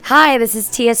Hi, this is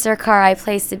Tia Sircar. I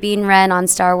play Sabine Wren on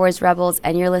Star Wars Rebels,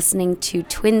 and you're listening to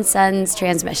Twin Suns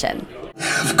Transmission.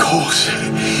 Of course,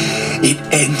 it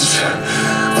ends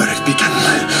where it began,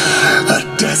 a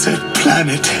desert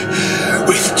planet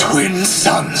with twin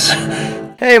suns.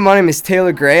 Hey, my name is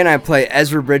Taylor Gray, and I play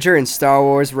Ezra Bridger in Star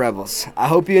Wars Rebels. I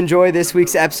hope you enjoy this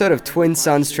week's episode of Twin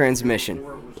Suns Transmission.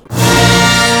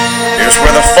 Here's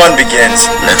where the fun begins.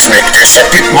 Let's make this a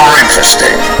bit more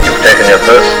interesting. You've taken your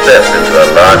first step into a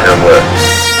larger world.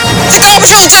 Stop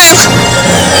shooting!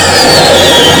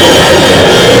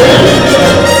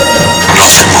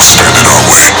 Nothing will stand in our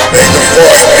way. May the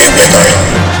Force be with us.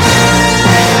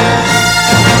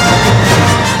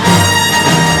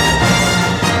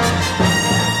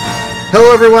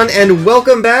 Hello everyone, and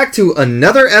welcome back to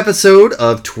another episode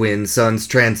of Twin Suns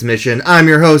Transmission. I'm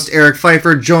your host, Eric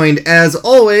Pfeiffer, joined as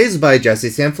always by Jesse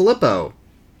Sanfilippo.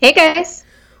 Hey guys!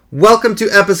 Welcome to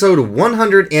episode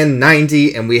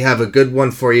 190, and we have a good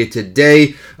one for you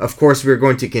today. Of course, we're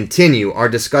going to continue our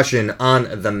discussion on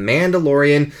The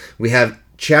Mandalorian. We have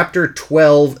Chapter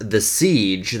 12, The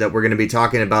Siege, that we're going to be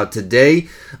talking about today.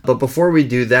 But before we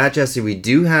do that, Jesse, we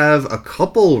do have a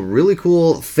couple really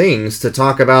cool things to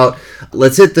talk about.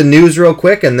 Let's hit the news real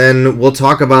quick, and then we'll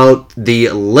talk about the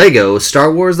LEGO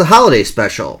Star Wars The Holiday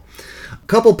Special. A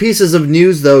couple pieces of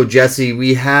news, though, Jesse.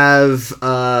 We have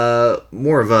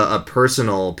more of a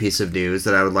personal piece of news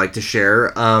that I would like to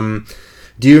share.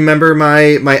 Do you remember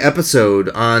my episode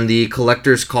on the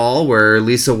Collector's Call where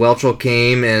Lisa Whelchel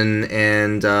came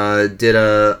and did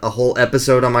a whole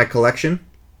episode on my collection?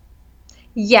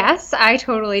 Yes, I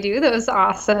totally do. That was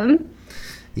awesome.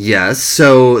 Yes,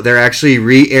 so they're actually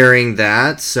re-airing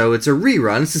that. So it's a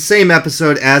rerun. It's the same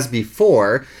episode as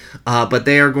before, but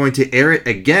they are going to air it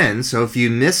again. So if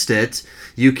you missed it,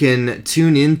 you can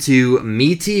tune into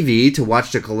MeTV to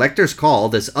watch the Collector's Call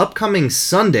this upcoming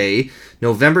Sunday,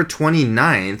 November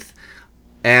 29th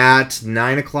at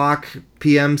 9 o'clock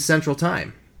p.m. Central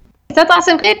Time. That's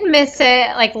awesome. I didn't miss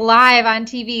it live on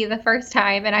TV the first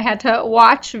time, and I had to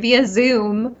watch via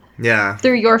Zoom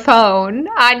through your phone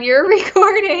on your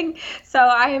recording. So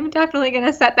I am definitely going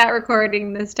to set that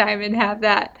recording this time and have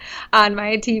that on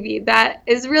my TV. That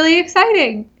is really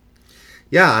exciting.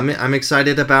 Yeah, I'm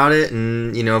excited about it,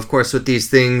 and of course with these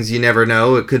things you never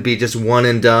know. It could be just one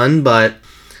and done, but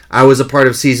I was a part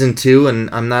of Season 2, and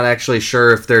I'm not actually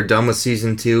sure if they're done with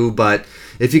Season 2, but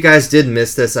if you guys did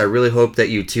miss this, I really hope that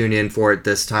you tune in for it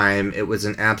this time. It was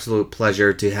an absolute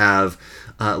pleasure to have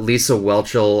Lisa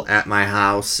Whelchel at my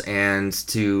house and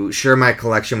to share my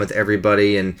collection with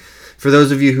everybody. And for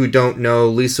those of you who don't know,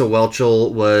 Lisa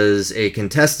Whelchel was a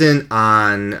contestant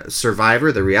on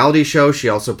Survivor, the reality show. She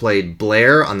also played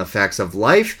Blair on The Facts of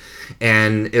Life,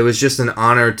 and it was just an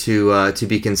honor to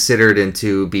be considered and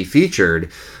to be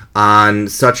featured on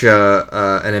such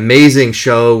an amazing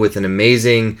show with an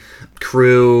amazing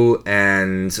crew,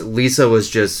 and Lisa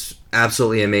was just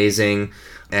absolutely amazing,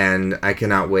 and I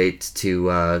cannot wait to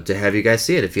have you guys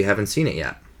see it if you haven't seen it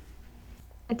yet.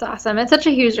 It's awesome. It's such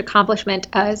a huge accomplishment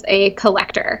as a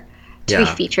collector to be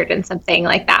featured in something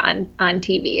like that on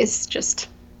TV. Is just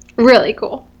really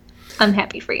cool. I'm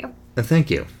happy for you. Thank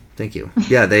you.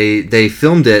 Yeah, they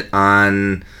filmed it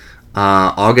on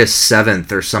August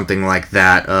 7th or something like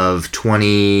that of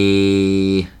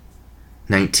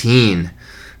 2019.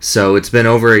 So it's been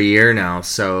over a year now.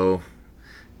 So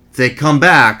if they come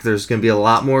back, there's going to be a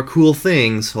lot more cool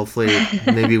things. Hopefully,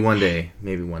 maybe one day.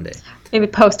 Maybe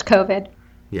post-COVID.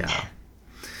 Yeah.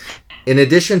 In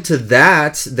addition to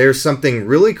that, there's something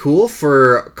really cool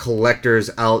for collectors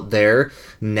out there.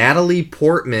 Natalie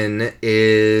Portman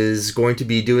is going to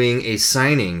be doing a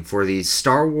signing for the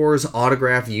Star Wars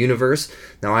Autograph Universe.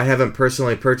 Now, I haven't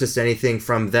personally purchased anything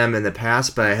from them in the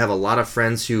past, but I have a lot of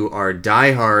friends who are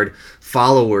diehard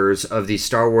followers of the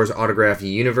Star Wars Autograph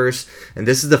Universe, and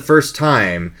this is the first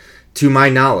time, to my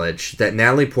knowledge, that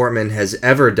Natalie Portman has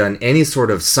ever done any sort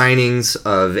of signings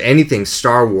of anything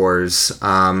Star Wars,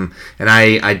 and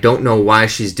I don't know why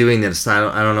she's doing this. I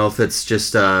don't know if it's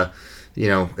just,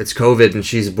 it's COVID and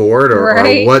she's bored or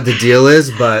what the deal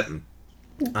is, but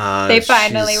they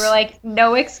finally were like,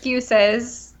 no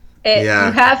excuses. You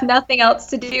have nothing else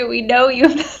to do. We know you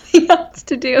have nothing else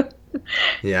to do.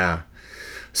 Yeah.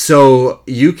 So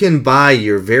you can buy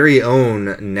your very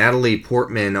own Natalie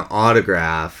Portman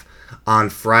autograph on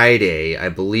Friday. I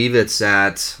believe it's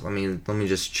at, let me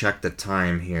just check the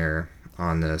time here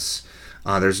on this.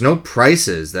 There's no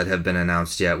prices that have been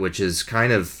announced yet, which is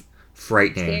kind of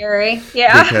frightening. Scary,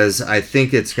 yeah. Because I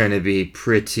think it's going to be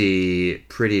pretty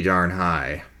darn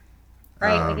high.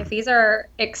 Right, if these are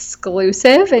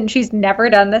exclusive and she's never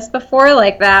done this before,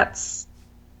 that's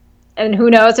And who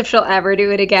knows if she'll ever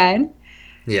do it again.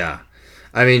 Yeah.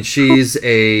 I mean, she's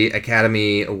a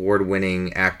Academy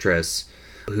Award-winning actress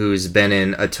who's been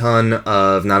in a ton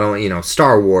of not only,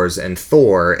 Star Wars and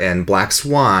Thor and Black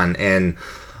Swan and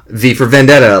V for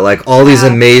Vendetta, like all these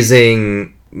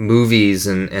amazing movies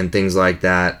and things like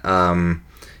that.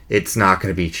 It's not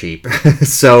going to be cheap.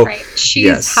 So right.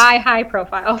 She's high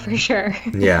profile for sure.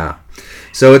 Yeah.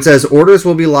 So it says orders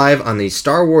will be live on the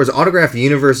Star Wars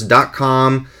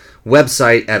AutographedUniverse.com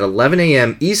website at 11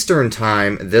 a.m. Eastern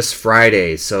Time this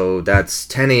Friday. So that's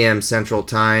 10 a.m. Central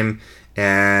Time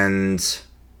and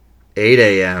 8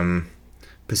 a.m.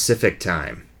 Pacific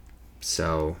Time.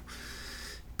 So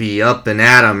be up and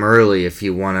at 'em early if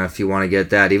you wanna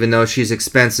get that. Even though she's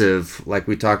expensive, like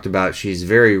we talked about, she's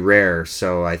very rare.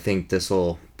 So I think this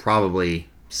will probably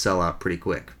sell out pretty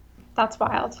quick. That's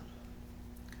wild.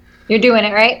 You're doing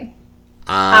it, right?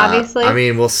 Obviously. I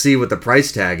mean, we'll see what the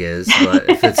price tag is, but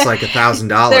if it's like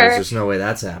 $1,000, there's no way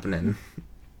that's happening.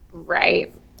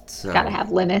 Right. So, gotta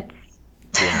have limits.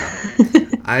 Yeah.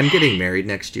 I'm getting married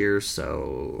next year,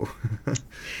 so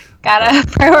gotta have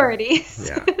priorities.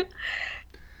 Yeah.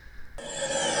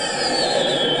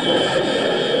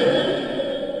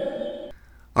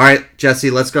 All right,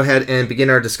 Jesse, let's go ahead and begin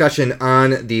our discussion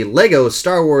on the LEGO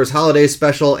Star Wars Holiday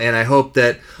Special, and I hope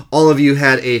that all of you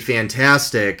had a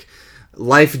fantastic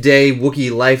Life Day,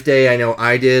 Wookiee Life Day. I know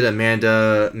I did.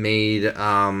 Amanda made,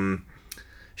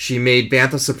 she made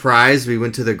Bantha Surprise. We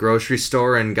went to the grocery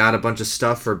store and got a bunch of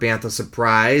stuff for Bantha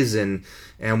Surprise, and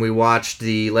we watched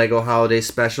the LEGO Holiday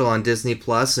Special on Disney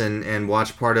Plus and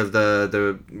watched part of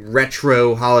the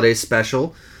retro holiday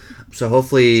special. So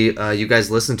hopefully you guys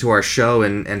listened to our show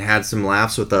and had some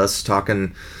laughs with us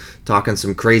talking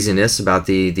some craziness about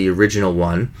the original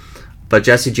one. But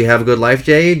Jesse, did you have a good Life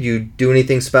Day? Did you do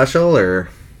anything special or?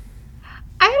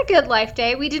 I had a good Life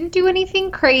Day. We didn't do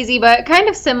anything crazy, but kind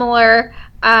of similar.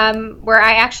 Where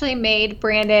I actually made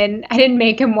Brandon. I didn't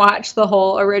make him watch the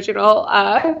whole original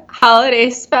holiday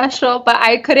special, but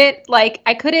I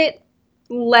couldn't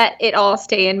let it all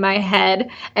stay in my head,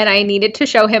 and I needed to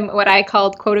show him what I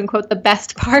called quote unquote the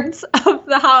best parts of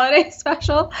the holiday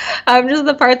special, just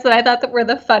the parts that I thought that were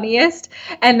the funniest.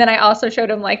 And then I also showed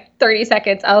him like 30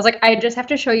 seconds. I was like, I just have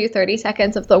to show you 30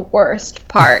 seconds of the worst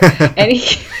part. And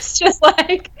he was just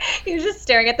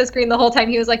staring at the screen the whole time.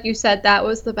 He was like, you said that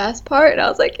was the best part? And I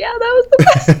was like, yeah, that was the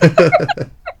best part.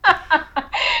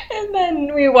 And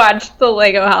then we watched the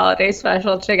LEGO Holiday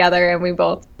Special together, and we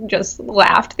both just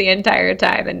laughed the entire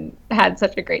time and had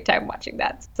such a great time watching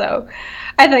that. So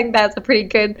I think that's a pretty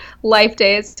good Life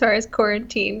Day as far as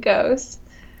quarantine goes.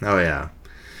 Oh, yeah.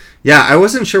 Yeah, I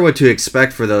wasn't sure what to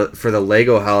expect for the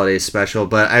LEGO Holiday Special,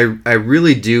 but I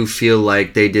really do feel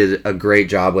like they did a great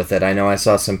job with it. I know I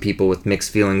saw some people with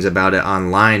mixed feelings about it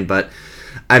online, but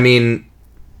I mean,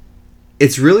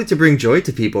 it's really to bring joy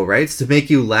to people, right? It's to make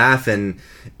you laugh, and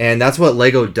that's what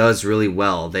LEGO does really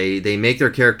well. They make their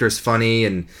characters funny,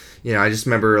 and I just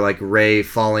remember like Rey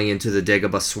falling into the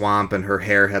Dagobah swamp, and her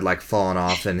hair had like fallen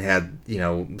off and had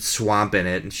swamp in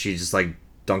it, and she just like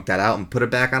dunked that out and put it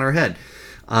back on her head.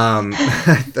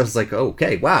 I was like,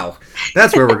 okay, wow,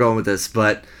 that's where we're going with this.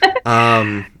 But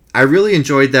I really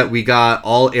enjoyed that we got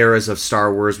all eras of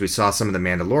Star Wars. We saw some of The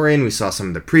Mandalorian, we saw some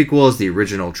of the prequels, the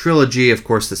original trilogy, of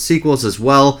course the sequels as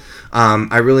well.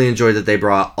 I really enjoyed that they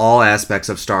brought all aspects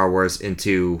of Star Wars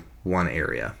into one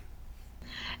area.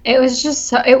 It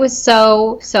was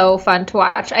so fun to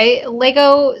watch.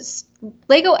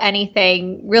 Lego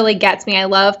anything really gets me. I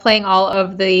love playing all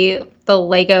of the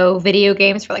Lego video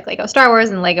games for like Lego Star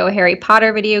Wars and Lego Harry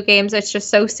Potter video games. It's just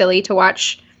so silly to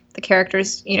watch the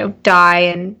characters, die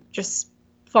and just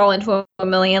fall into a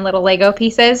million little Lego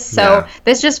pieces. So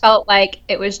This just felt like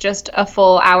it was just a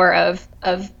full hour of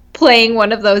playing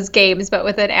one of those games, but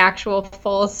with an actual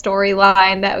full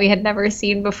storyline that we had never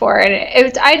seen before.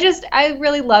 And I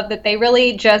really love that they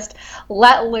really just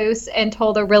let loose and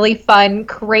told a really fun,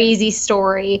 crazy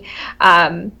story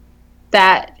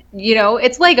that,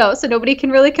 it's Lego, so nobody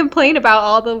can really complain about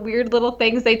all the weird little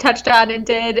things they touched on and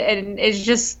did, and it's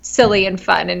just silly and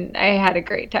fun, and I had a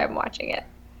great time watching it.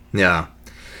 Yeah.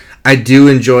 I do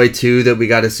enjoy, too, that we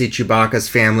got to see Chewbacca's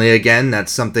family again.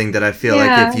 That's something that I feel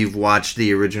like if you've watched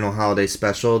the original holiday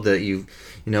special, that it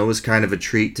was kind of a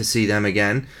treat to see them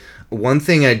again. One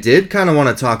thing I did kind of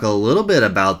want to talk a little bit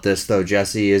about this, though,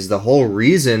 Jesse, is the whole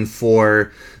reason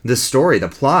for the story, the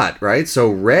plot, right? So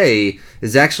Rey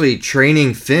is actually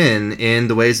training Finn in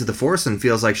the ways of the Force and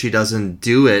feels like she doesn't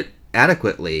do it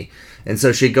adequately. And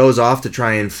so she goes off to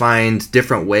try and find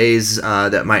different ways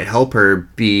that might help her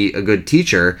be a good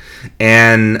teacher.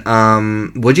 And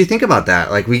what do you think about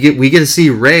that? Like, we get to see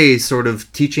Rey sort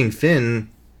of teaching Finn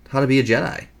how to be a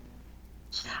Jedi.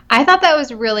 I thought that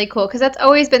was really cool because that's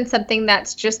always been something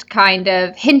that's just kind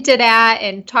of hinted at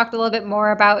and talked a little bit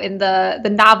more about in the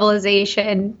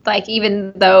novelization, like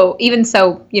even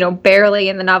so, barely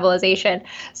in the novelization.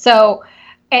 So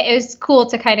it was cool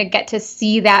to kind of get to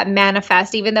see that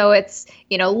manifest, even though it's,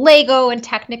 Lego and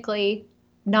technically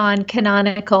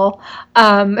non-canonical.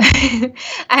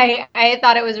 I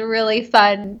thought it was really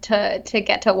fun to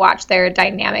get to watch their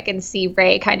dynamic and see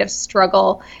Rey kind of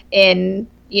struggle in,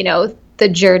 the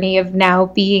journey of now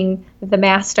being the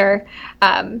master.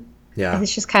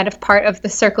 It's just kind of part of the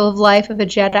circle of life of a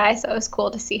Jedi, so it was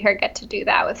cool to see her get to do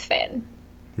that with Finn.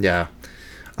 Yeah,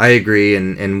 I agree,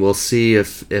 and we'll see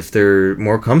if there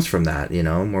more comes from that,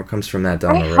 more comes from that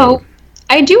down the road.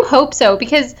 I do hope so,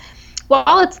 because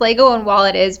while it's Lego and while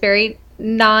it is very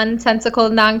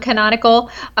nonsensical, non-canonical,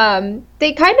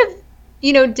 they kind of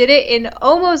did it in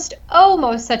almost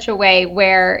such a way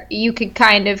where you could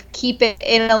kind of keep it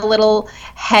in a little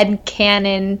head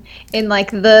canon in like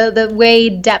the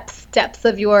way depth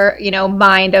of your,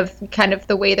 mind of kind of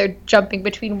the way they're jumping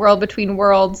between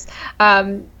worlds.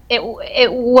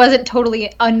 It wasn't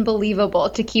totally unbelievable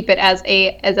to keep it as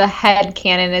a head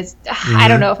canon. I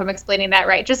don't know if I'm explaining that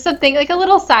right. Just something like a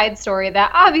little side story that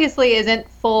obviously isn't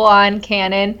full on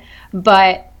canon,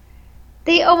 but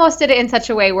they almost did it in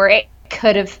such a way where it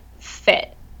could have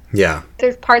fit. Yeah.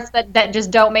 There's parts that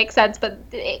just don't make sense, but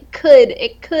it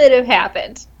could have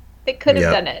happened. They could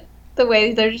have done it. The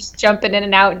way they're just jumping in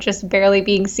and out, just barely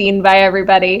being seen by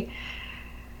everybody.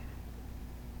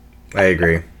 I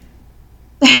agree.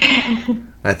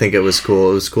 I think it was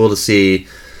cool. It was cool to see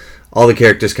all the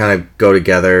characters kind of go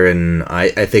together, and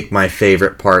I think my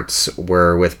favorite parts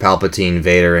were with Palpatine,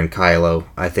 Vader, and Kylo.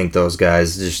 I think those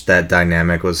guys, just that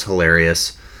dynamic was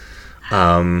hilarious.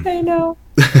 I know.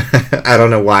 I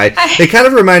don't know why. It kind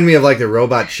of reminded me of like the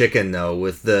Robot Chicken, though,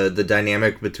 with the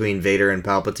dynamic between Vader and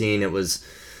Palpatine. It was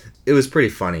pretty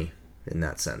funny in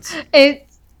that sense.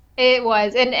 It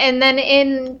was, and then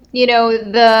in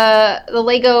the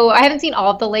Lego, I haven't seen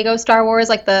all of the Lego Star Wars,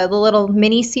 like the little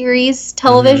mini series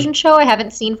television show. I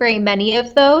haven't seen very many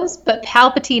of those, but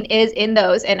Palpatine is in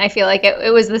those, and I feel like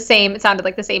it was the same. It sounded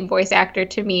like the same voice actor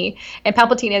to me, and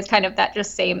Palpatine is kind of that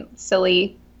just same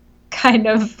silly, kind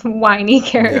of whiny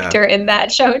character in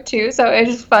that show too. So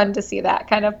it's just fun to see that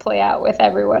kind of play out with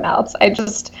everyone else.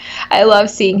 I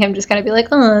love seeing him just kind of be like,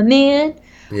 oh man,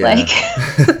 like.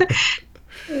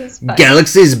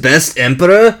 Galaxy's best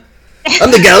emperor?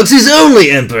 I'm the galaxy's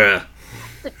only emperor.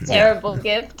 Terrible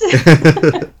gift.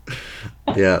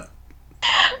 Yeah.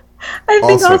 I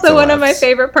think also one of my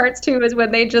favorite parts too is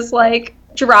when they just like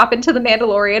drop into the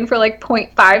Mandalorian for like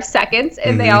 0.5 seconds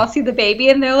and they all see the baby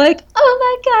and they're like, oh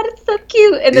my god, it's so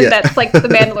cute. And then that's like the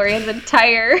Mandalorian's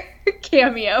entire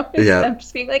cameo. I'm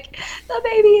just being like, the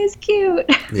baby is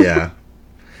cute. Yeah.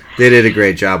 They did a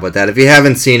great job with that. If you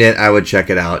haven't seen it, I would check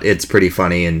it out. It's pretty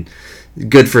funny and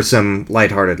good for some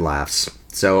lighthearted laughs.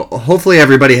 So hopefully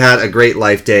everybody had a great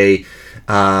Life Day.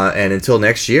 And until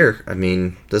next year, I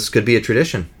mean, this could be a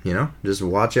tradition, just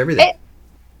watch everything.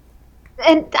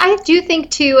 And I do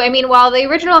think, too, I mean, while the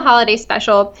original holiday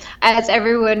special, as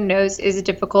everyone knows, is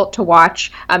difficult to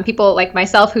watch, people like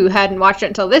myself who hadn't watched it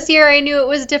until this year, I knew it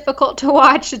was difficult to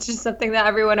watch. It's just something that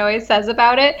everyone always says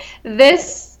about it.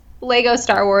 This Lego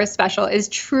Star Wars special is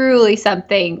truly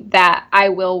something that I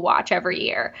will watch every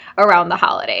year around the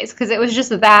holidays because it was just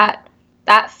that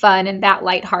fun and that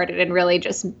lighthearted and really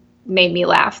just made me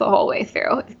laugh the whole way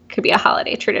through. It could be a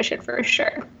holiday tradition for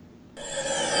sure.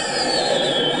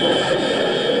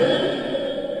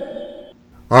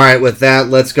 All right, with that,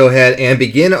 let's go ahead and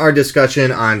begin our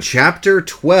discussion on Chapter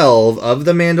 12 of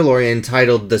The Mandalorian,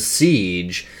 titled The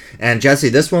Siege. And Jesse,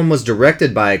 this one was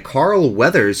directed by Carl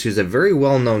Weathers, who's a very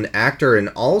well-known actor and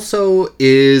also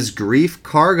is Greef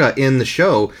Karga in the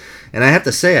show. And I have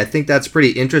to say, I think that's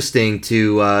pretty interesting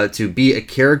to be a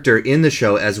character in the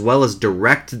show as well as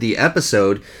direct the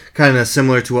episode, kind of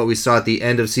similar to what we saw at the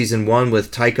end of Season 1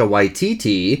 with Taika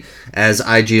Waititi as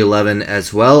IG-11,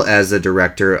 as well as the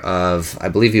director of, I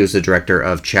believe he was the director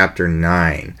of Chapter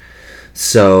 9.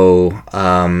 So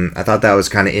I thought that was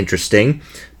kind of interesting.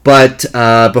 But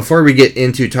before we get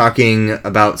into talking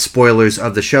about spoilers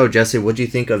of the show, Jesse, what do you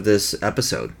think of this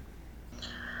episode?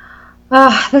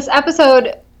 This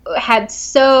episode had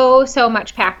so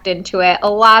much packed into it. A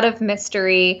lot of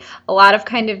mystery, a lot of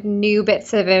kind of new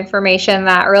bits of information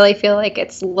that really feel like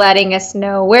it's letting us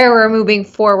know where we're moving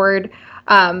forward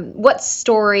what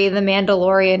story The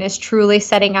Mandalorian is truly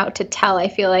setting out to tell. I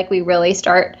feel like we really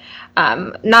start,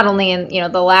 not only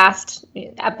in, the last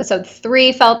episode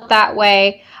 3 felt that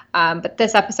way, but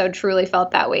this episode truly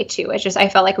felt that way too. I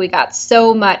felt like we got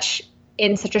so much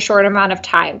in such a short amount of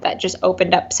time that just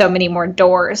opened up so many more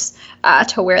doors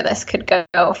to where this could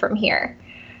go from here.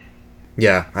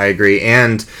 Yeah, I agree.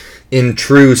 And in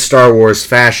true Star Wars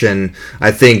fashion,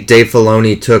 I think Dave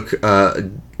Filoni took,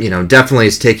 definitely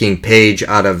is taking page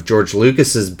out of George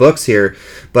Lucas's books here.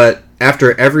 But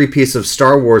after every piece of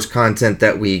Star Wars content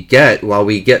that we get, while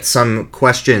we get some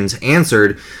questions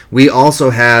answered, we also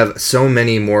have so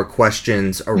many more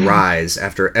questions arise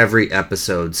after every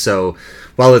episode. So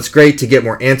while it's great to get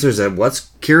more answers at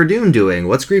what's Cara Dune doing,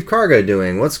 what's Greef Karga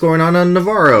doing, what's going on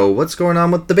Navarro, what's going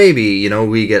on with the baby,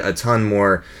 we get a ton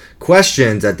more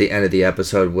questions at the end of the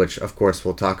episode, which of course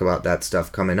we'll talk about that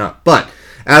stuff coming up. But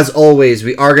as always,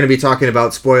 we are going to be talking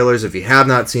about spoilers. If you have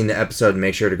not seen the episode,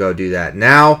 make sure to go do that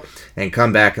now and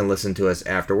come back and listen to us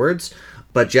afterwards.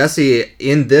 But Jesse,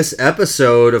 in this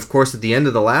episode, of course, at the end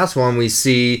of the last one, we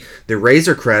see the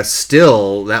Razor Crest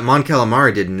still, that Mon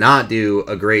Calamari did not do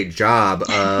a great job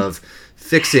of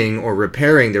fixing or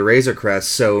repairing the Razor Crest.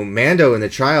 So Mando and the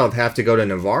child have to go to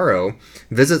Navarro,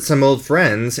 visit some old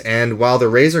friends, and while the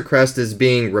Razor Crest is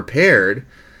being repaired,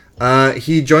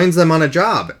 he joins them on a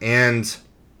job. And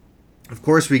of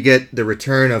course, we get the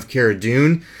return of Cara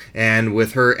Dune, and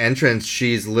with her entrance,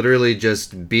 she's literally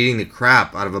just beating the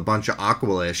crap out of a bunch of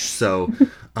Aqualish. So,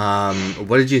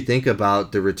 what did you think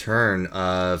about the return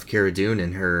of Cara Dune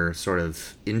and her sort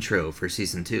of intro for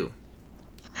season 2?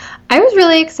 I was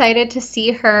really excited to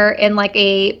see her in like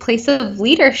a place of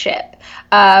leadership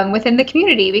within the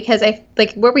community, because I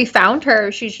like where we found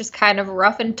her, she's just kind of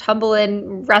rough and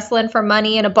tumbling, wrestling for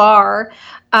money in a bar.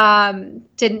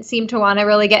 Didn't seem to want to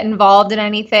really get involved in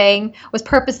anything, was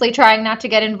purposely trying not to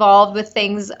get involved with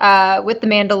things with the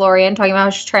Mandalorian, talking about how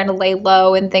she's trying to lay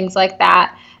low and things like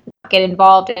that, not get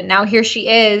involved. And now here she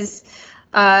is,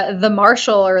 the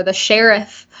marshal or the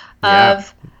sheriff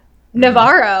of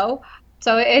Navarro.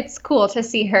 So it's cool to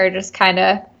see her just kind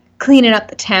of cleaning up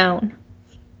the town.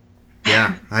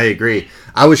 Yeah, I agree.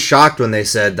 I was shocked when they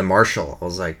said the marshal. I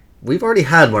was like, we've already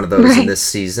had one of those in this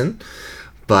season.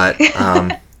 But,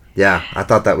 yeah, I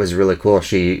thought that was really cool.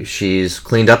 She's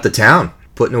cleaned up the town,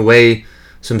 putting away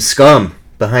some scum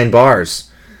behind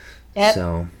bars. Yep.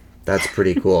 So that's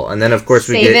pretty cool. And then, of course,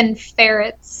 we get... Saving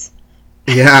ferrets.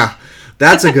 Yeah,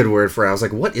 that's a good word for it. I was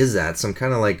like, what is that? Some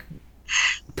kind of, like,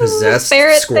 possessed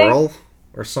squirrel thing.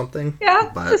 Or something? Yeah,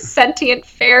 but, a sentient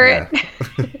ferret.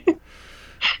 Yeah.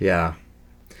 Yeah.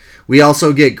 We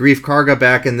also get Greef Karga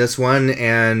back in this one,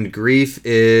 and Greef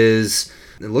is...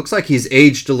 It looks like he's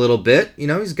aged a little bit.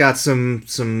 He's got some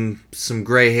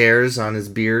gray hairs on his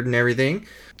beard and everything.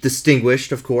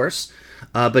 Distinguished, of course.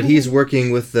 But he's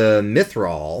working with the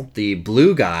Mythrol, the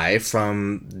blue guy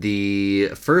from the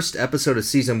first episode of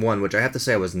season 1, which I have to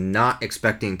say I was not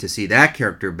expecting to see that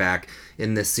character back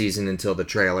in this season until the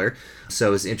trailer.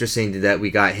 So it's interesting that we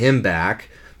got him back.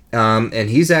 And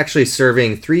he's actually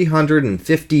serving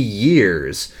 350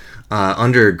 years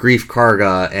under Greef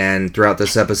Karga, and throughout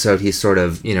this episode he sort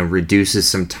of reduces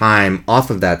some time off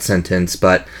of that sentence.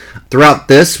 But throughout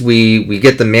this we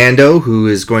get the Mando who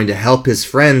is going to help his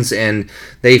friends, and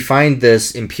they find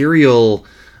this Imperial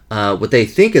what they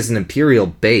think is an Imperial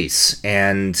base,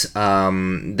 and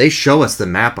they show us the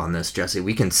map on this, Jesse.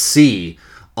 We can see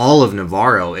all of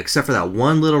Navarro except for that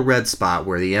one little red spot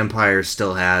where the Empire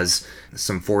still has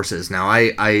some forces. Now,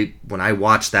 I when I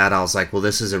watched that, I was like, well,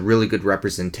 this is a really good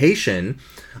representation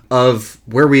of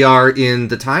where we are in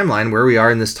the timeline, where we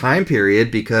are in this time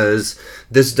period, because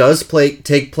this does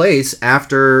take place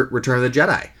after Return of the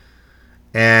Jedi.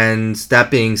 And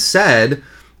that being said,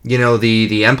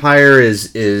 the Empire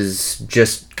is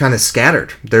just kind of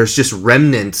scattered. There's just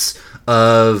remnants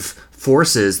of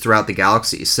forces throughout the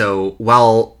galaxy. So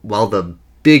while the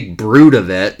big brood of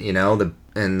it,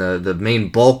 the main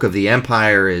bulk of the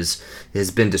Empire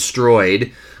has been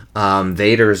destroyed,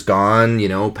 Vader's gone,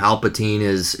 Palpatine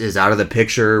is out of the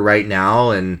picture right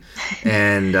now, and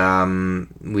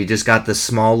we just got this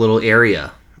small little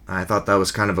area. I thought that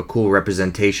was kind of a cool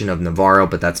representation of Navarro,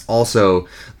 but that's also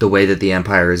the way that the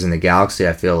Empire is in the galaxy,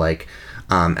 I feel like,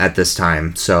 at this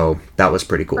time. So that was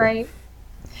pretty cool. Right.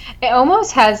 It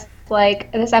almost has,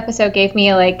 like, this episode gave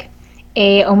me, like,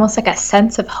 almost like a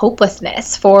sense of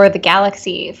hopelessness for the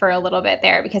galaxy for a little bit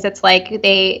there, because it's like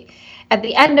at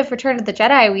the end of Return of the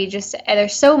Jedi,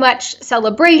 there's so much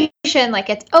celebration, like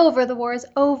it's over, the war is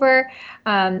over,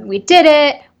 we did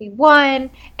it, we won,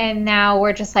 and now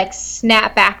we're just like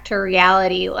snap back to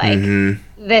reality, like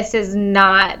this is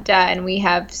not done. We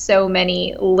have so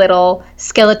many little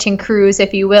skeleton crews,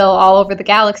 if you will, all over the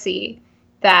galaxy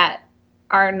that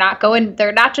are not going,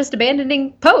 they're not just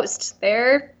abandoning post,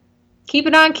 they're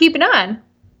keeping on.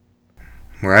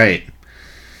 Right.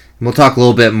 We'll talk a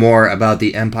little bit more about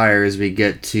the Empire as we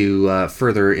get to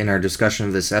further in our discussion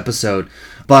of this episode.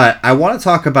 But I want to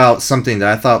talk about something that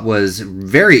I thought was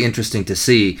very interesting to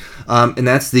see, and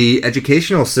that's the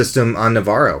educational system on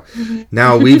Nevarro.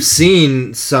 Now, we've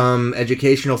seen some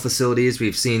educational facilities.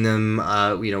 We've seen them,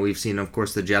 we've seen, of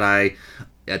course, the Jedi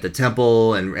at the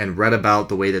temple and read about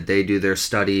the way that they do their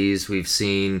studies. We've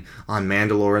seen on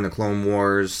Mandalore in the Clone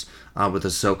Wars, with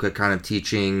Ahsoka kind of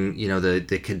teaching,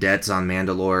 the cadets on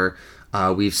Mandalore.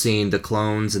 We've seen the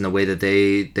clones and the way that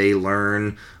they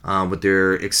learn with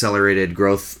their accelerated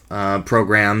growth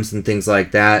programs and things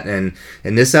like that. And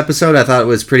in this episode, I thought it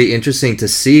was pretty interesting to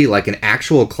see like an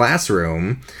actual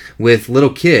classroom with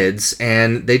little kids,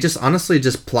 and they just honestly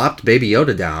just plopped Baby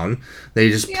Yoda down. They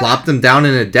just plopped him down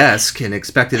in a desk and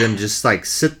expected him to just like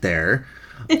sit there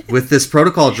with this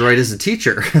protocol droid as a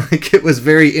teacher. Like, it was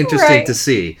very interesting to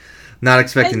see. Not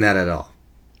expecting that at all.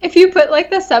 If you put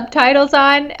like the subtitles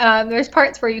on, there's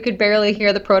parts where you could barely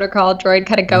hear the protocol droid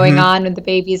kind of going on, and the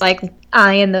baby's like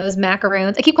eyeing those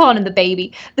macaroons. I keep calling him the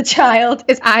baby. The child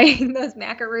is eyeing those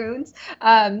macaroons.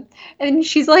 And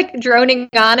she's like droning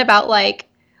on about like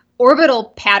orbital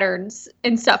patterns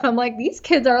and stuff. I'm like, these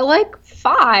kids are like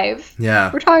 5. Yeah.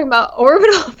 We're talking about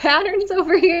orbital patterns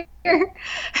over here.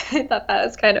 I thought that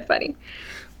was kind of funny.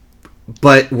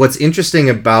 But what's interesting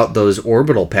about those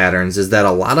orbital patterns is that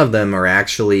a lot of them are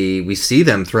actually, we see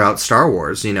them throughout Star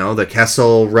Wars, the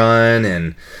Kessel Run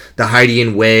and the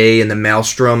Hydian Way and the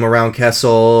Maelstrom around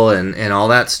Kessel and all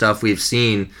that stuff we've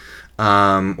seen,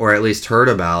 or at least heard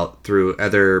about through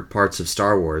other parts of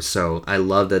Star Wars. So I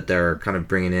love that they're kind of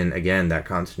bringing in, again, that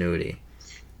continuity.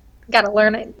 Got to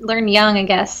learn young, I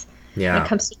guess, when it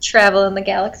comes to travel in the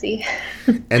galaxy.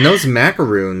 And those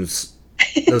macaroons...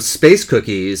 those space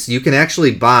cookies, you can actually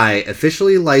buy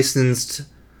officially licensed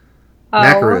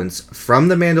macaroons from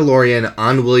the Mandalorian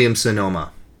on Williams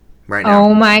Sonoma right now.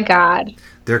 Oh my god.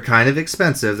 They're kind of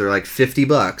expensive. They're like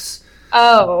 $50.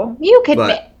 Oh, you could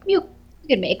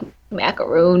make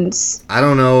macaroons. I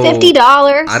don't know.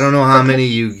 $50. I don't know how many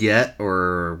you get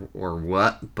or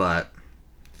what, but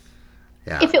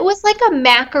yeah. If it was like a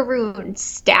macaroon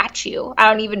statue, I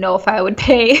don't even know if I would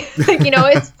pay.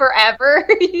 It's forever,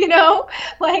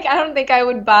 Like, I don't think I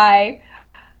would buy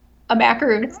a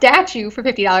macaroon statue for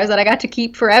 $50 that I got to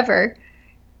keep forever.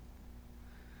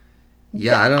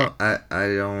 Yeah,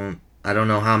 I don't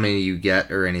know how many you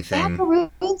get or anything.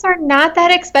 Macaroons are not that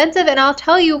expensive, and I'll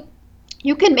tell you,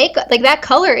 you can make, like, that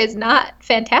color is not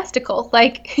fantastical.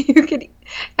 Like,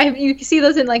 you see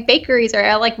those in like bakeries or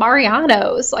at like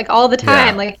Mariano's like all the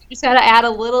time. Like, you just gotta add a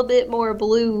little bit more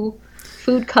blue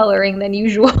food coloring than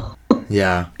usual.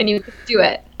 Yeah. And you can do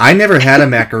it. I never had a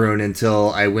macaroon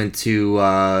until I went to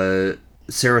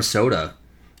Sarasota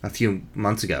a few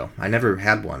months ago. I never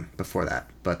had one before that,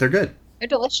 but they're good. They're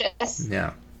delicious.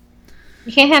 Yeah.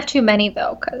 You can't have too many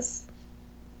though, because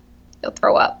you'll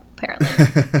throw up,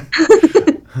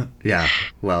 apparently. Yeah,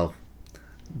 well,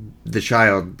 the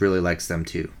child really likes them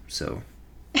too, so.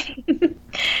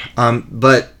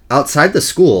 But outside the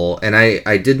school, and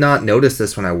I did not notice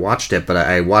this when I watched it, but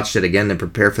I watched it again to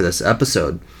prepare for this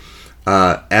episode.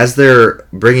 As they're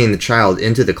bringing the child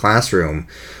into the classroom,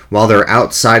 while they're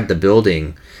outside the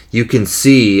building, you can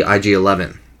see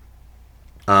IG-11.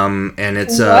 And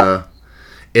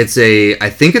I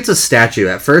think it's a statue.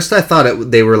 At first I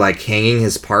thought they were like hanging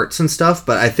his parts and stuff,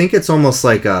 but I think it's almost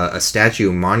like a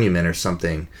statue monument or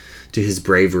something to his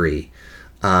bravery.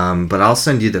 But I'll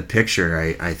send you the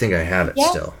picture. I think I have it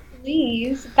still.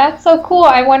 Please. That's so cool.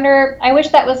 I wish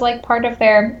that was like part of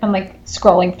their, I'm like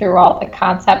scrolling through all the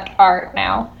concept art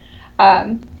now.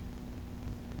 I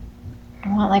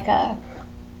want like a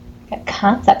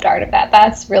concept art of that.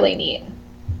 That's really neat.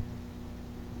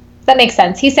 That makes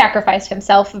sense. He sacrificed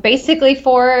himself basically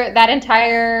for that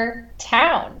entire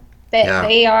town. That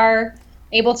they are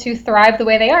able to thrive the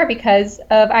way they are because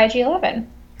of IG-11.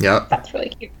 Yep. That's really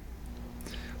cute.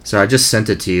 So I just sent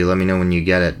it to you. Let me know when you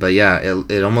get it. But yeah,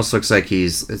 it almost looks like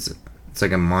it's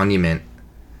like a monument.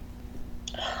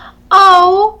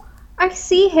 Oh, I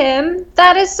see him.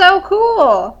 That is so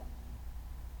cool.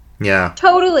 Yeah.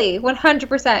 Totally.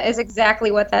 100% is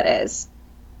exactly what that is.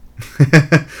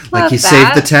 Like he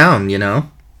saved the town, you know?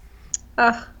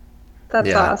 Oh,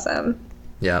 that's awesome.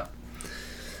 Yeah.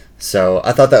 So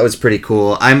I thought that was pretty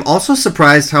cool. I'm also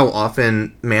surprised how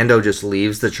often Mando just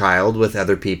leaves the child with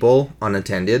other people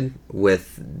unattended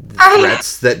with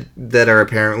threats that are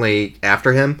apparently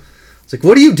after him. It's like,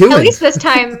 what are you doing? At least this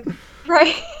time,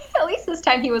 right? At least this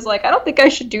time he was like, I don't think I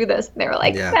should do this. And they were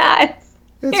like, nah,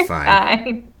 it's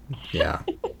fine. Yeah.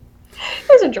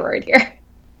 There's a droid here.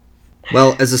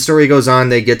 Well, as the story goes on,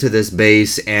 they get to this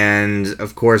base, and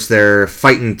of course they're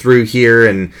fighting through here,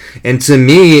 and to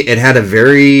me, it had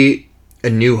a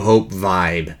New Hope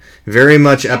vibe. Very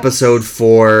much Episode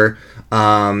 4,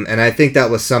 and I think that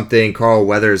was something Carl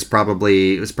Weathers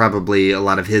was probably a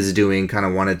lot of his doing, kind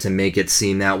of wanted to make it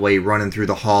seem that way, running through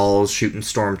the halls, shooting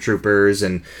stormtroopers,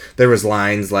 and there was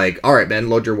lines like, all right, men,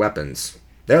 load your weapons.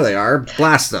 There they are,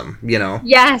 blast them, you know?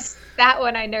 Yes. That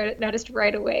one I noticed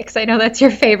right away because I know that's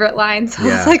your favorite line. So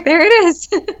I was like, there it is.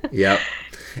 Yep.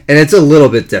 And it's a little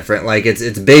bit different. Like,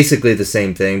 it's basically the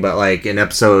same thing, but, like, in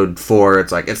Episode 4,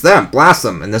 it's like, it's them, blast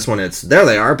them. And this one, it's, there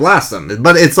they are, blast them.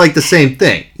 But it's, like, the same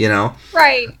thing, you know?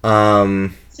 Right.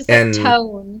 It's just a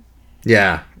tone.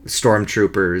 Yeah,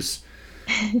 stormtroopers.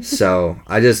 So,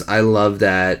 I love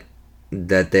that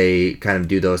they kind of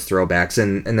do those throwbacks.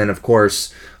 And then, of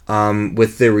course...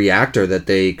 with the reactor that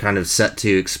they kind of set to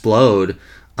explode,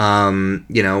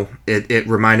 you know, it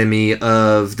reminded me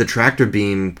of the tractor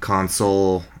beam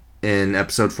console in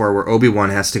Episode 4 where Obi-Wan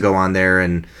has to go on there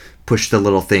and push the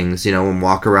little things, you know, and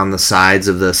walk around the sides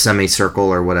of the semicircle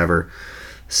or whatever.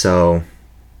 So,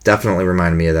 definitely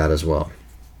reminded me of that as well.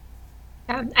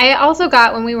 Yeah. I also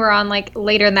got, when we were on, like,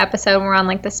 later in the episode, when we were on,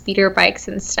 like, the speeder bikes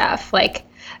and stuff, like...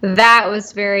 That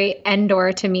was very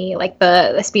Endor to me, like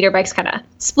the speeder bikes kind of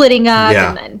splitting up,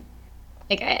 and then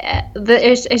like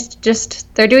it's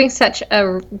just they're doing such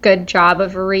a good job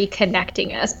of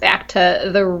reconnecting us back to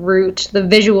the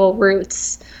visual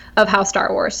roots of how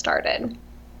Star Wars started.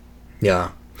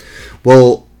 Yeah,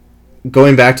 well,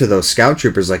 going back to those scout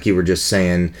troopers, like you were just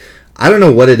saying, I don't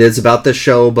know what it is about this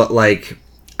show, but like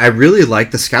I really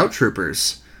like the scout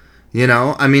troopers. You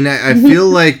know, I mean, I feel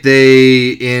like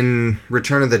in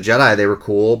Return of the Jedi, they were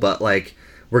cool, but like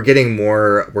we're getting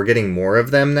more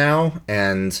of them now.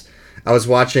 And I was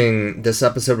watching this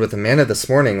episode with Amanda this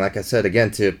morning, like I said,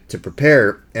 again, to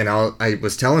prepare. And I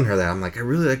was telling her that I'm like, I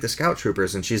really like the Scout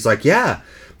Troopers. And she's like, yeah,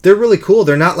 they're really cool.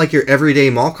 They're not like your everyday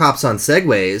mall cops on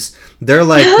Segways. They're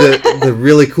like the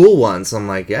really cool ones. I'm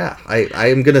like, yeah, I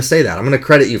am going to say that. I'm going to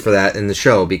credit you for that in the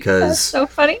show because... That's so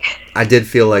funny. I did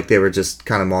feel like they were just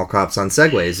kind of mall cops on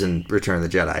Segways in Return of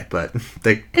the Jedi, but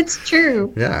they... It's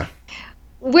true. Yeah.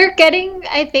 We're getting,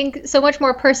 I think, so much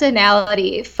more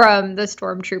personality from the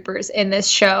Stormtroopers in this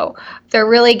show. They're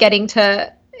really getting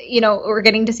to, you know, we're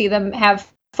getting to see them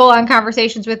have full-on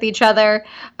conversations with each other,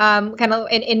 kind of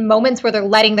in moments where they're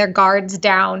letting their guards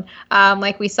down,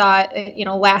 like we saw, you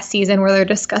know, last season where they're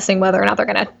discussing whether or not they're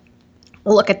going to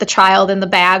look at the child in the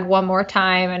bag one more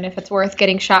time and if it's worth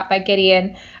getting shot by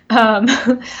Gideon.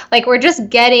 Like, we're just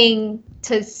getting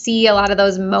to see a lot of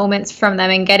those moments from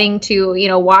them and getting to, you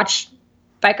know, watch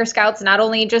biker scouts not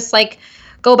only just like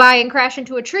go by and crash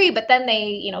into a tree, but then they,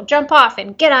 you know, jump off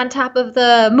and get on top of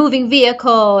the moving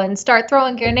vehicle and start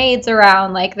throwing grenades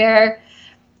around. Like they're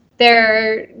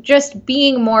just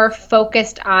being more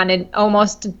focused on and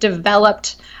almost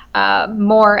developed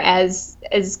more as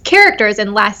characters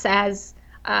and less as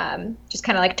just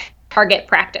kind of like target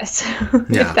practice,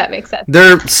 if that makes sense.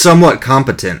 They're somewhat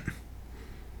competent.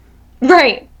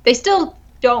 Right. They still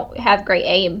don't have great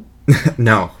aim.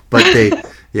 No, but they,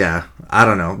 yeah, I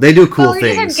don't know. They do cool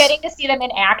things. We're getting to see them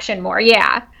in action more,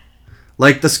 yeah.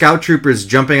 Like the Scout Troopers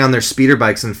jumping on their speeder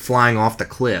bikes and flying off the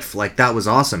cliff. Like, that was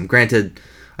awesome. Granted,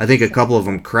 I think a couple of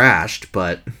them crashed,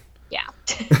 but... Yeah.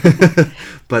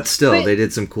 But still, they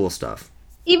did some cool stuff.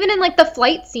 Even in, like, the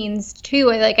flight scenes, too,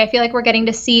 like, I feel like we're getting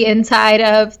to see inside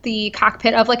of the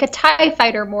cockpit of, like, a TIE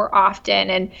fighter more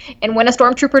often. And when a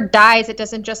stormtrooper dies, it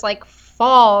doesn't just, like,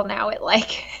 fall. Now it,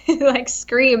 like, it, like,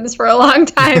 screams for a long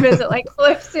time as it, like,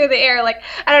 flips through the air. Like,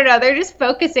 I don't know. They're just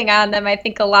focusing on them, I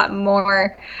think, a lot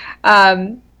more.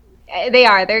 They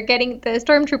are. The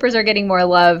stormtroopers are getting more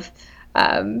love.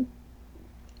 And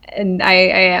I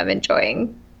am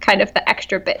enjoying kind of the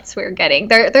extra bits we're getting.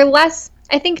 They're less...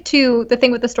 I think, too, the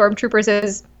thing with the stormtroopers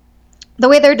is the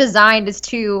way they're designed is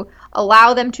to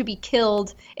allow them to be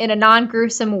killed in a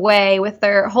non-gruesome way with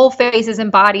their whole faces and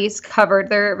bodies covered.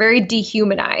 They're very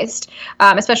dehumanized,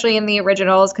 especially in the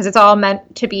originals, because it's all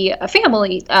meant to be a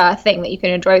family thing that you can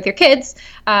enjoy with your kids,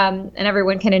 and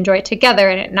everyone can enjoy it together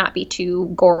and it not be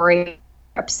too gory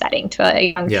upsetting to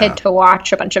a young kid to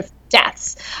watch a bunch of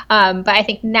deaths. But I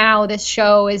think now this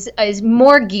show is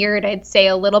more geared, I'd say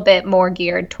a little bit more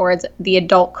geared towards the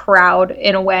adult crowd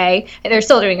in a way. And they're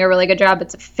still doing a really good job.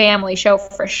 It's a family show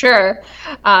for sure.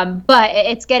 But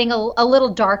it's getting a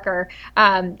little darker.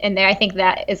 And I think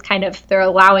that is kind of, they're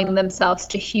allowing themselves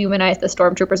to humanize the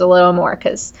stormtroopers a little more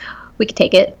because we could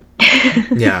take it.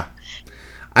 Yeah.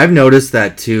 I've noticed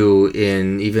that too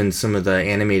in even some of the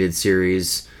animated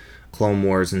series, Clone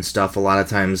Wars and stuff. A lot of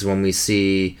times when we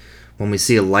see a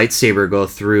lightsaber go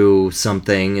through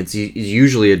something, it's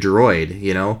usually a droid.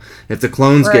 You know, if the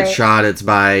clones get shot, it's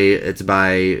by a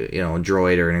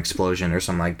droid or an explosion or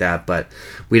something like that. But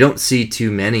we don't see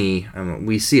too many.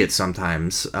 We see it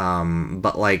sometimes.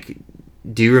 But like,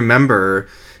 do you remember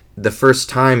the first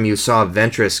time you saw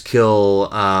Ventress kill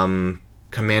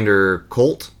Commander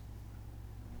Colt?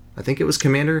 I think it was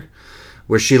Commander.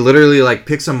 Where she literally like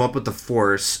picks him up with the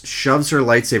Force, shoves her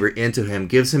lightsaber into him,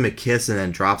 gives him a kiss, and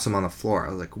then drops him on the floor. I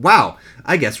was like, wow,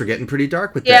 I guess we're getting pretty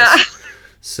dark with this.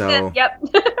 So yep.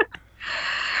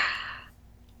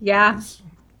 Yeah.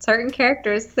 Certain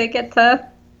characters, they get the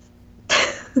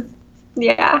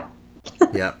yeah.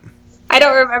 Yep. I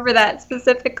don't remember that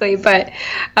specifically, but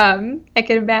I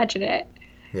can imagine it.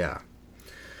 Yeah.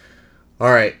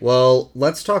 All right, well,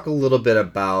 let's talk a little bit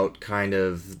about kind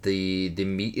of the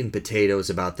meat and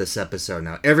potatoes about this episode.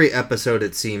 Now, every episode,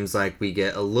 it seems like we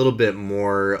get a little bit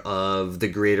more of the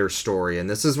greater story, and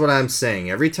this is what I'm saying.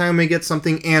 Every time we get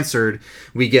something answered,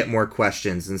 we get more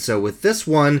questions. And so with this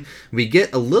one, we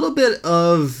get a little bit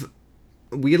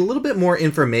more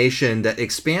information that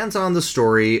expands on the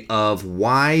story of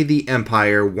why the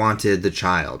Empire wanted the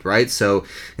child, right? So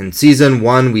in season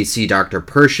 1, we see Dr.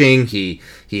 Pershing. He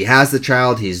has the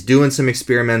child. He's doing some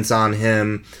experiments on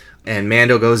him. And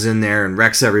Mando goes in there and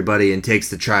wrecks everybody and takes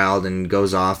the child and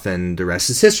goes off, and the rest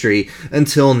is history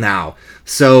until now.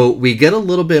 So we get a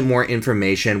little bit more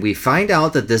information. We find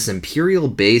out that this Imperial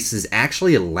base is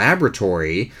actually a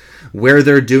laboratory where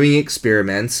they're doing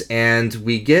experiments, and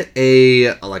we get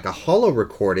a holo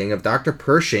recording of Dr.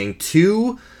 Pershing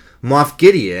to Moff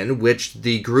Gideon, which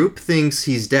the group thinks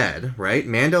he's dead, right?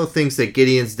 Mando thinks that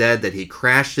Gideon's dead, that he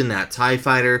crashed in that TIE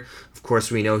fighter. Of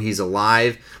course, we know he's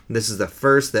alive. This is the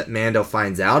first that Mando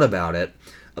finds out about it.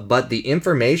 But the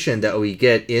information that we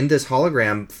get in this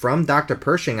hologram from Dr.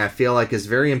 Pershing, I feel like, is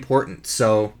very important.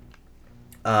 So,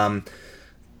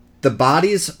 the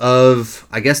bodies of,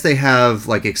 I guess they have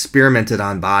like experimented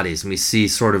on bodies, and we see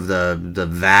sort of the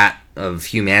vat of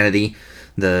humanity,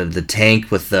 the tank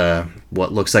with the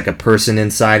what looks like a person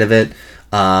inside of it.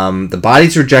 The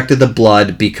bodies rejected the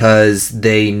blood because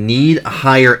they need a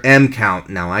higher M count.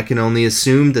 Now I can only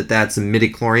assume that that's a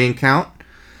midichlorian count.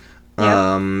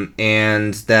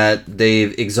 And that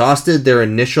they've exhausted their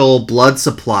initial blood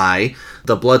supply,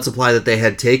 the blood supply that they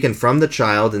had taken from the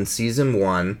child in season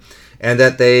 1. And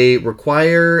that they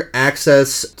require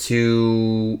access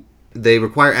to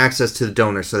the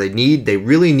donor, so they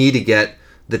really need to get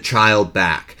the child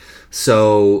back.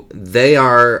 So they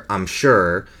are, I'm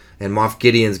sure, and Moff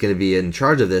Gideon's going to be in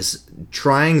charge of this,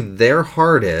 trying their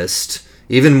hardest,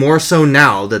 even more so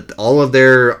now that all of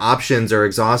their options are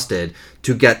exhausted,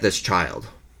 to get this child.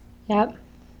 Yep.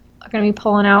 I'm going to be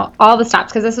pulling out all the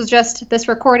stops because this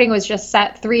recording was just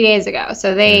set 3 days ago.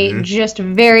 So they just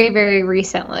very, very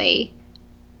recently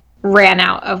ran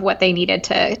out of what they needed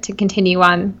to continue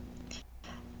on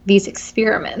these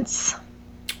experiments.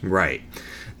 Right.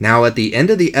 Now, at the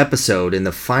end of the episode, in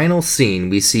the final scene,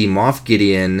 we see Moff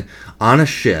Gideon on a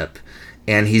ship,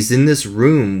 and he's in this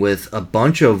room with a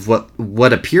bunch of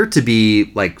what appear to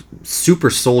be like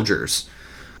super soldiers.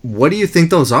 What do you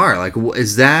think those are? Like,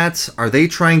 are they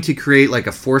trying to create like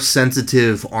a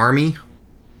force-sensitive army?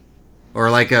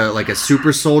 Or like a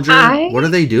super soldier? What are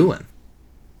they doing?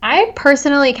 I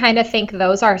personally kind of think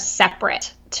those are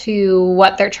separate to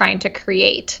what they're trying to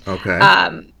create.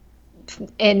 Okay.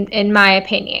 In my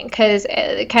opinion, because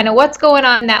kind of what's going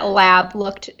on in that lab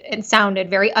looked and sounded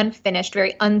very unfinished,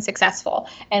 very unsuccessful.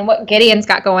 And what Gideon's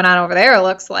got going on over there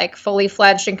looks like fully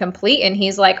fledged and complete. And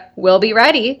he's like, we'll be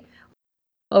ready.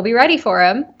 We'll be ready for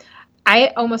him.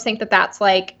 I almost think that that's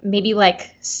like maybe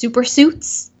like super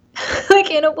suits, like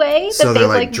in a way. So they're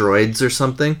like droids or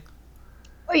something.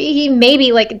 He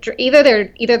maybe like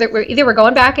either we're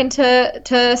going back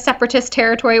into separatist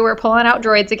territory. We're pulling out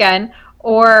droids again,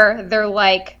 or they're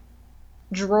like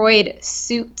droid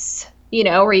suits,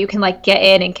 where you can like get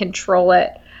in and control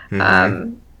it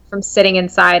from sitting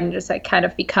inside and just like kind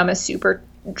of become a super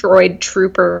droid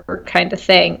trooper kind of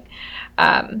thing.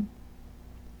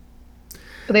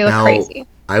 They look crazy.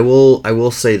 I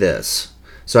will say this.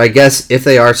 So I guess if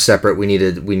they are separate, we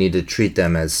need to treat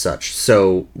them as such.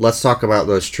 So let's talk about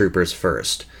those troopers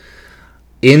first.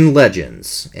 In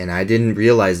Legends, and I didn't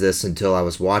realize this until I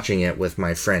was watching it with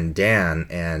my friend Dan,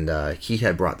 and he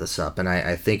had brought this up, and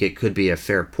I think it could be a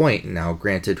fair point. Now,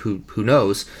 granted, who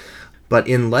knows? But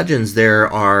in Legends,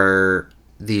 there are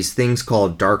these things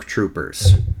called Dark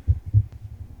Troopers.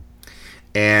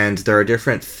 And there are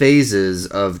different phases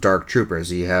of Dark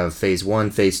Troopers. You have Phase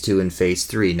 1, Phase 2, and Phase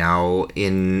 3. Now,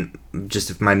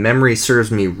 if my memory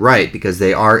serves me right, because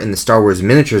they are in the Star Wars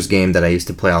miniatures game that I used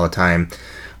to play all the time,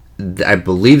 I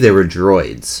believe they were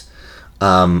droids.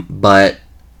 But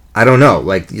I don't know.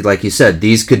 Like you said,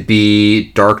 these could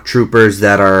be Dark Troopers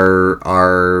that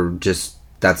are just,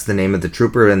 that's the name of the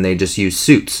trooper, and they just use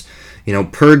suits.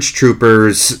 Purge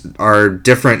Troopers are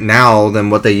different now than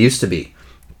what they used to be.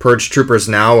 Purge Troopers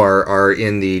now are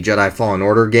in the Jedi Fallen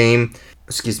Order game.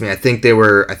 Excuse me, I think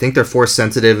they're Force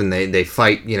sensitive, and they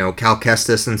fight, Cal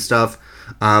Kestis and stuff.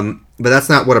 But that's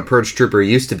not what a Purge Trooper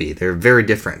used to be. They're very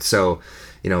different. So,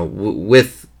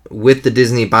 with the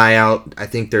Disney buyout, I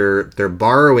think they're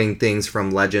borrowing things from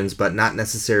Legends, but not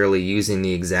necessarily using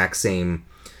the exact same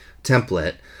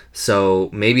template.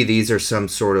 So maybe these are some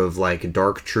sort of like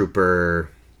Dark Trooper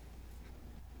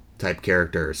type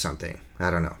character or something.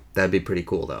 I don't know. That'd be pretty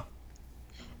cool, though.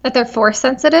 That they're Force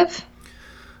sensitive?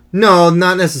 No,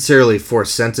 not necessarily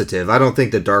Force sensitive. I don't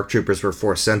think the Dark Troopers were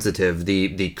Force sensitive.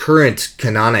 The current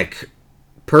canonic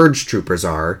Purge Troopers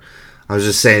are. I was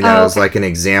just saying that as like an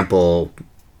example,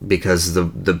 because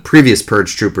the previous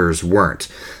Purge Troopers weren't.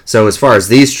 So as far as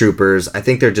these troopers, I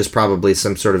think they're just probably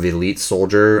some sort of elite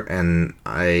soldier, and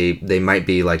they might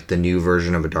be like the new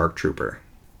version of a Dark Trooper.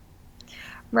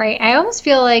 Right. I almost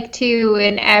feel like, too,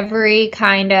 in every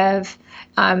kind of,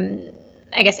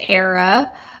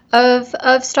 era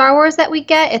of Star Wars that we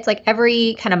get, it's like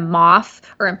every kind of Moff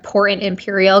or important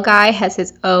Imperial guy has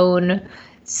his own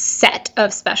set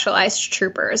of specialized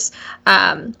troopers.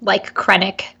 Like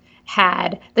Krennic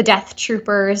had the Death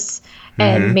Troopers,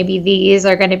 and maybe these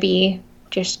are going to be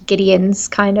just Gideon's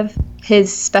kind of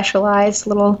his specialized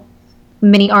little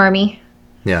mini army.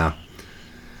 Yeah.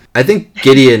 I think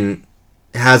Gideon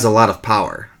has a lot of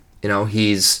power.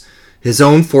 His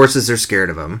own forces are scared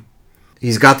of him.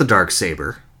 He's got the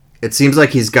Darksaber. It seems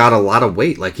like he's got a lot of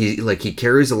weight. Like he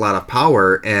carries a lot of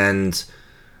power, and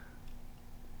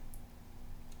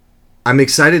I'm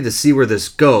excited to see where this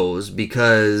goes,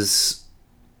 because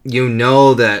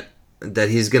that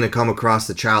he's going to come across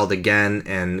the child again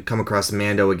and come across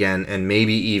Mando again, and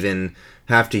maybe even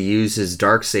have to use his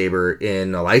Darksaber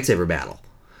in a lightsaber battle.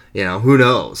 Who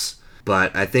knows?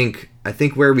 But I think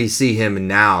where we see him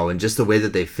now, and just the way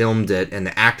that they filmed it, and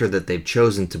the actor that they've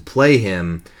chosen to play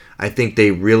him, I think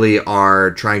they really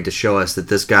are trying to show us that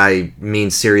this guy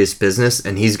means serious business,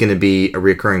 and he's going to be a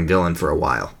recurring villain for a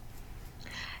while.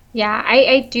 Yeah,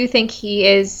 I do think he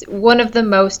is one of the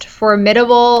most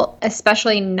formidable,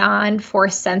 especially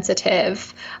non-Force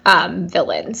sensitive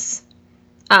villains.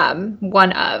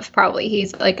 One of, probably,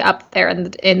 he's like up there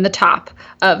in the top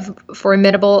of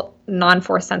formidable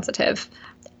non-Force sensitive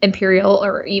Imperial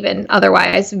or even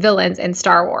otherwise villains in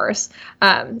Star Wars.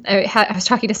 I was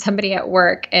talking to somebody at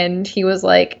work, and he was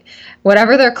like,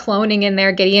 whatever they're cloning in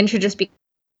there, Gideon should just be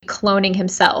cloning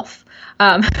himself.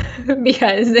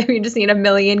 Because we just need a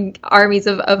million armies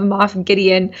of Moff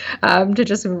Gideon to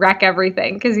just wreck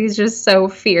everything, because he's just so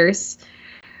fierce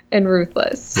and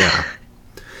ruthless. Yeah.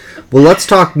 Well, let's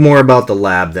talk more about the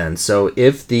lab then. So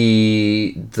if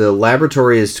the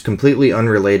laboratory is completely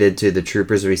unrelated to the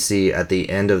troopers we see at the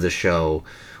end of the show,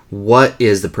 what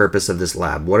is the purpose of this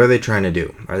lab? What are they trying to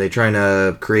do? Are they trying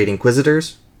to create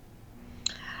Inquisitors?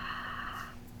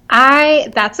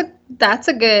 That's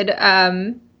a good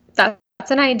that's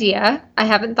an idea. I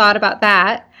haven't thought about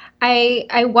that.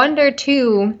 I wonder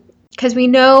too, because we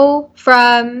know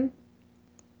from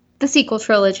the sequel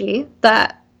trilogy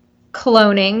that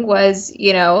cloning was,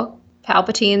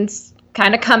 Palpatine's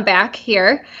kind of comeback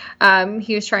here.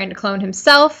 He was trying to clone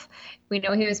himself. We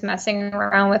know he was messing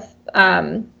around with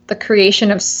the creation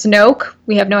of Snoke.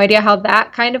 We have no idea how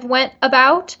that kind of went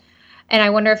about. And I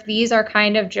wonder if these are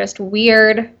kind of just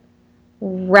weird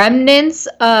remnants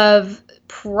of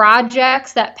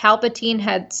projects that Palpatine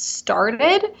had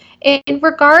started in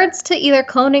regards to either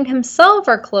cloning himself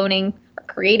or cloning or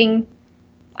creating.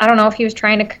 I don't know if he was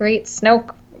trying to create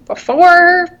Snoke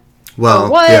before. Well,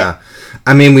 or what. Yeah.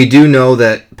 I mean, we do know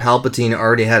that Palpatine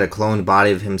already had a cloned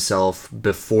body of himself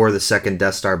before the second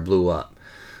Death Star blew up.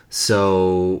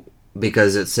 So,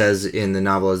 because it says in the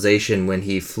novelization, when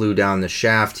he flew down the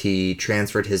shaft, he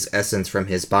transferred his essence from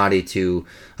his body to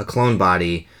a clone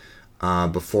body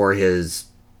before his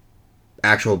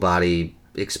actual body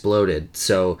exploded.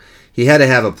 So he had to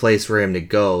have a place for him to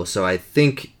go. So I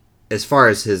think as far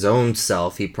as his own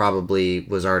self, he probably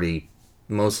was already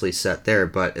mostly set there.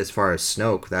 But as far as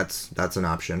Snoke, that's an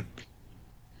option.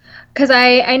 Because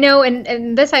I know,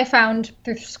 and this I found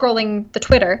through scrolling the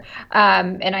Twitter,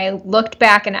 and I looked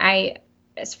back, and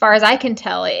as far as I can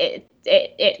tell,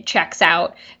 it checks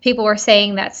out. People were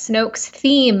saying that Snoke's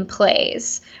theme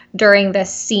plays during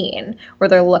this scene where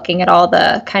they're looking at all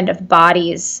the kind of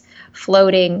bodies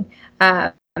floating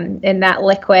in that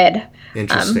liquid.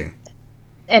 Interesting.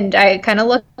 And I kind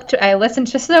of I listened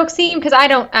to Snoke's theme because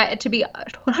to be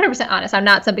 100% honest, I'm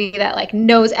not somebody that like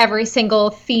knows every single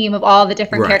theme of all the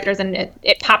different characters, and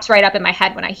it pops right up in my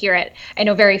head when I hear it. I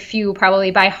know very few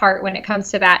probably by heart when it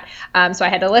comes to that. So I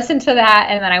had to listen to that,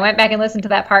 and then I went back and listened to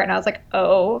that part, and I was like,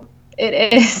 oh,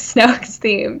 it is Snoke's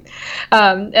theme.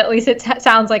 At least it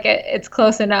sounds like it's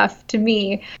close enough to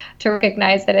me to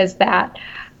recognize it as that.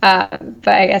 But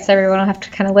I guess everyone will have to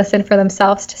kind of listen for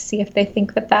themselves to see if they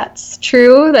think that that's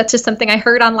true. That's just something I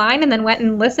heard online and then went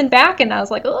and listened back, and I was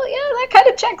like, oh yeah, that kind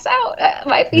of checks out. It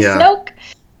might be Snoke.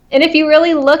 And if you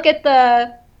really look at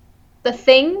the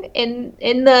thing in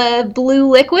the blue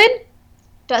liquid, it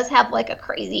does have like a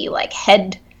crazy like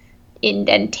head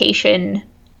indentation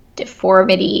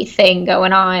deformity thing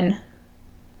going on.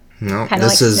 No, kind of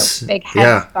like Snoke's big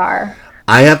head scar.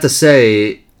 I have to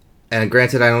say, and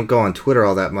granted, I don't go on Twitter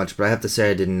all that much, but I have to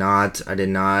say I did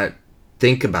not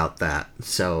think about that.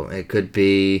 So it could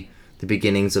be the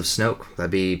beginnings of Snoke.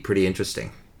 That'd be pretty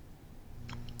interesting.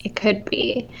 It could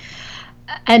be.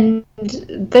 And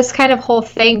this kind of whole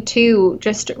thing, too,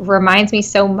 just reminds me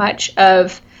so much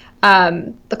of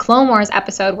the Clone Wars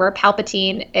episode where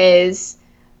Palpatine is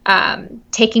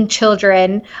taking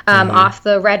children off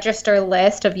the register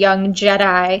list of young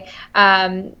Jedi.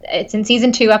 It's in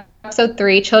season 2, episode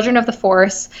 3, Children of the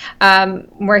Force,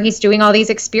 where he's doing all these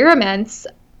experiments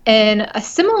in a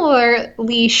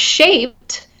similarly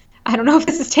shaped, I don't know if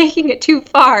this is taking it too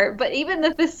far, but even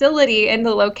the facility and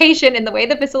the location and the way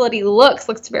the facility looks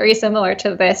very similar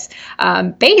to this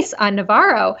base on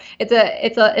Navarro.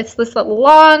 It's this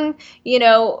long,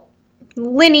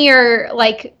 linear,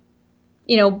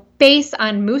 base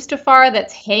on Mustafar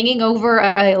that's hanging over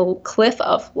a cliff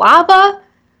of lava.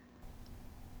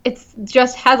 It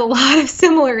just has a lot of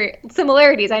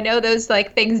similarities. I know those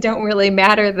things don't really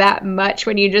matter that much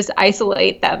when you just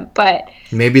isolate them, but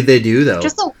maybe they do though.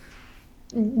 Just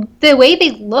the way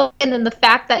they look, and then the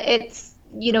fact that it's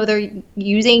they're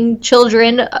using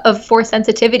children of Force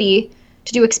sensitivity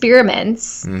to do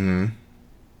experiments. Mm-hmm.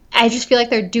 I just feel like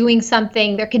they're doing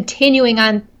something. They're continuing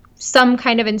on some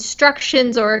kind of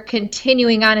instructions or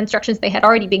continuing on instructions they had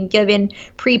already been given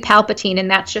pre-Palpatine,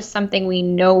 and that's just something we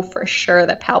know for sure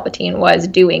that Palpatine was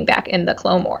doing back in the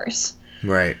Clone Wars.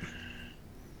 Right.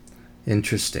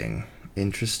 Interesting.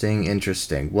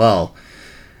 Well,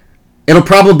 it'll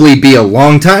probably be a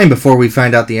long time before we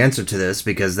find out the answer to this,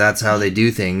 because that's how they do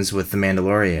things with The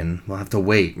Mandalorian. We'll have to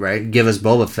wait, right? Give us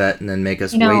Boba Fett and then make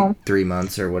us wait 3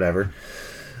 months or whatever.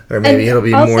 Or maybe it'll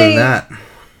be more than that.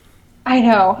 I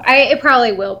know. It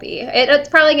probably will be. It's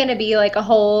probably going to be like a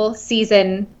whole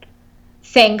season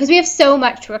thing, because we have so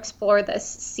much to explore this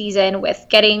season with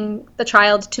getting the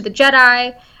child to the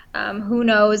Jedi. Who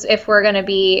knows if we're going to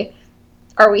be...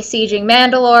 Are we sieging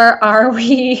Mandalore? Are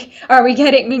we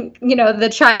getting, the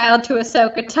child to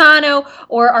Ahsoka Tano?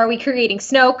 Or are we creating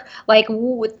Snoke?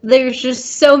 There's just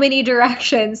so many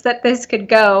directions that this could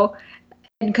go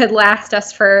and could last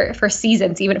us for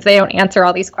seasons, even if they don't answer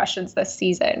all these questions this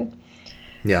season.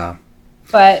 Yeah.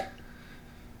 But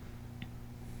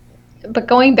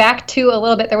going back to a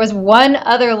little bit, there was one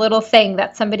other little thing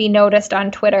that somebody noticed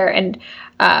on Twitter, and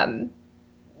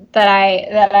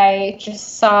that I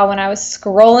just saw when I was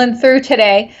scrolling through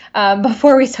today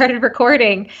before we started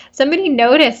recording. Somebody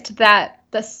noticed that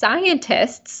the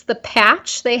scientists, the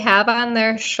patch they have on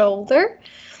their shoulder,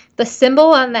 the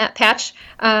symbol on that patch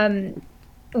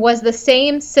was the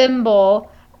same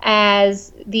symbol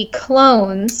as the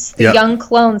clones, the young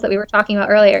clones that we were talking about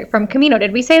earlier from Kamino.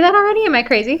 Did we say that already? Am I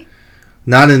crazy?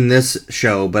 Not in this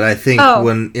show, but I think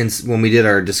when we did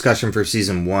our discussion for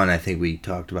season 1, I think we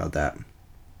talked about that.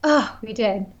 Oh, we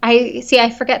did.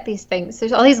 I forget these things.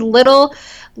 There's all these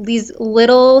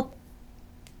little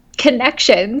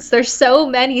connections. There's so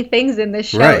many things in this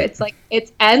show. Right.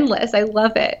 It's endless. I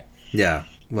love it. Yeah.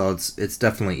 Well, it's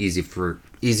definitely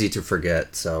easy to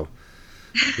forget. So,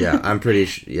 yeah, I'm pretty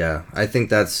yeah, I think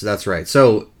that's right.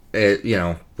 So,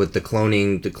 with the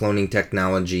cloning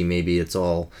technology, maybe it's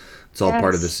all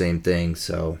part of the same thing.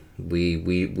 So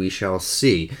we shall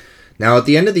see. Now, at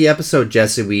the end of the episode,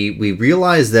 Jesse, we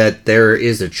realize that there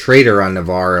is a traitor on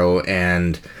Navarro,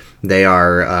 and they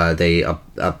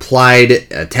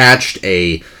attached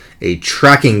a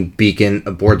tracking beacon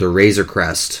aboard the Razor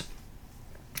Crest.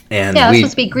 And that's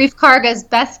supposed to be Grief Karga's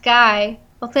best guy.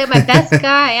 I'll say my best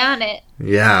guy on it.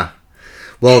 Yeah.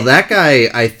 Well, that guy,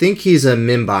 I think he's a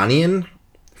Mimbanian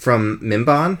from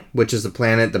Mimban, which is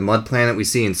the mud planet we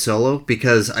see in Solo,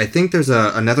 because I think there's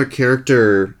another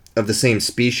character of the same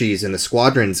species in the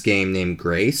Squadrons game named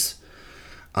Grace.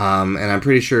 And I'm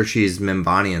pretty sure she's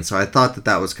Mimbanian, so I thought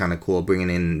that was kind of cool, bringing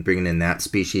in that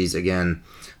species again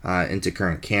into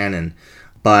current canon.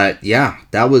 But yeah,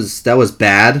 that was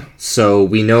bad. So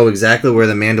we know exactly where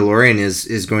the Mandalorian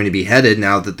is going to be headed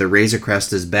now that the Razor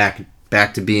Crest is back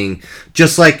to being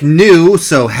just like new.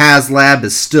 So HasLab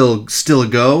is still a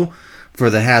go for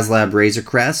the HasLab Razor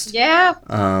Crest. Yeah.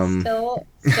 Still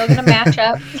gonna match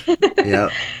up.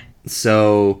 Yep.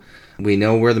 So we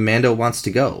know where the Mando wants to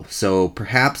go. So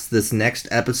perhaps this next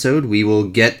episode we will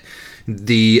get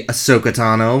the Ahsoka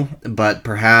Tano, but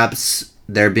perhaps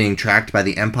they're being tracked by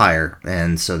the Empire,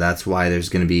 and so that's why there's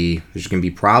going to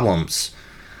be problems.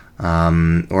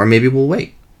 Or maybe we'll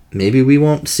wait. Maybe we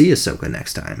won't see Ahsoka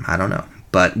next time. I don't know.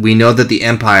 But we know that the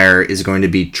Empire is going to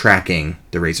be tracking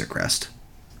the Razor Crest.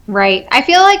 Right. I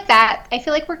feel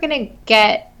like we're going to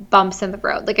get bumps in the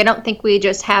road. Like, I don't think we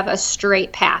just have a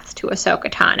straight path to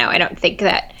Ahsoka Tano. I don't think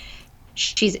that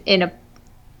she's in a...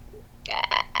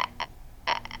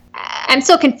 I'm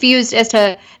still confused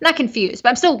not confused, but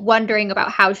I'm still wondering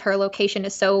about how her location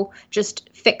is so just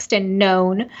fixed and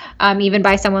known, even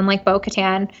by someone like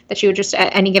Bo-Katan, that she would just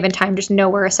at any given time just know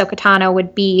where Ahsoka Tano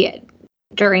would be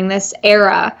during this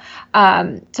era.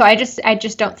 So I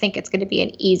just don't think it's going to be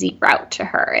an easy route to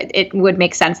her. It would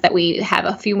make sense that we have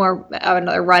a few more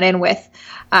another run-in with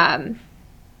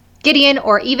Gideon,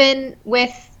 or even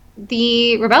with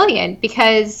the Rebellion,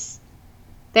 because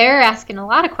they're asking a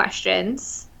lot of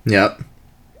questions. Yep.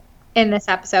 In this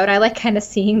episode, I like kind of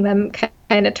seeing them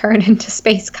kind of turn into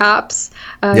space cops,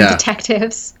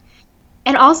 detectives.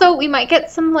 And also, we might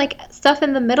get some like stuff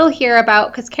in the middle here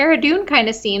about, because Cara Dune kind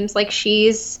of seems like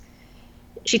she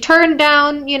turned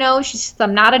down, she's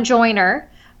not a joiner,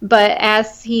 but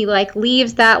as he like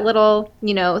leaves that little,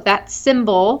 that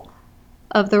symbol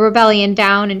of the rebellion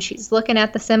down, and she's looking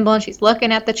at the symbol and she's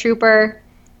looking at the trooper,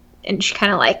 and she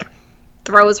kind of like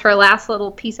throws her last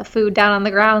little piece of food down on the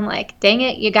ground like, dang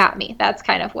it, you got me. That's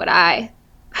kind of what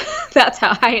that's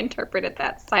how I interpreted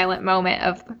that silent moment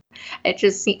of, it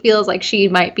just feels like she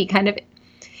might be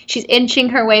she's inching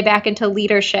her way back into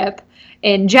leadership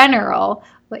in general.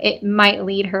 It might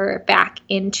lead her back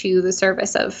into the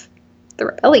service of the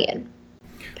rebellion.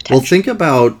 Well, think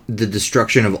about the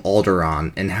destruction of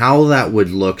Alderaan and how that would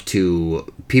look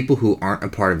to people who aren't a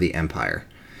part of the Empire.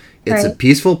 It's a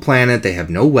peaceful planet. They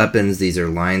have no weapons. These are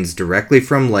lines directly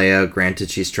from Leia. Granted,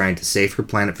 she's trying to save her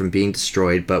planet from being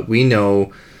destroyed, but we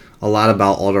know a lot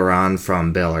about Alderaan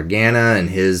from Bail Organa and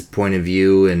his point of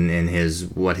view, and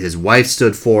what his wife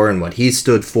stood for and what he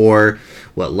stood for,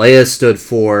 what Leia stood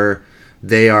for.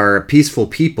 They are peaceful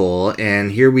people,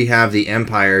 and here we have the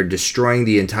Empire destroying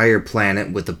the entire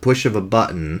planet with the push of a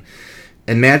button.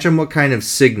 Imagine what kind of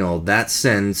signal that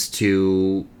sends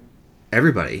to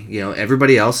everybody,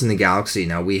 everybody else in the galaxy.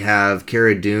 Now we have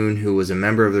Cara Dune, who was a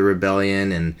member of the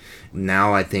rebellion, and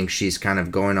now I think she's kind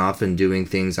of going off and doing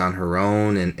things on her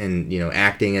own and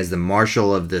acting as the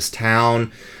marshal of this town.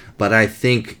 But I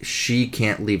think she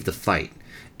can't leave the fight.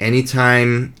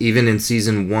 Anytime, even in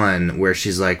season 1, where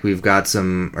she's like, we've got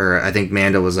some, or I think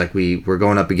Mando was like, we're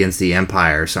going up against the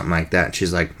Empire or something like that.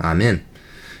 She's like, I'm in.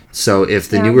 So if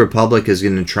the New Republic is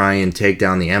going to try and take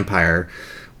down the Empire,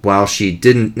 while she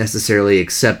didn't necessarily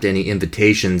accept any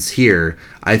invitations here,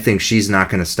 I think she's not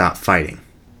going to stop fighting.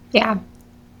 Yeah.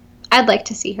 I'd like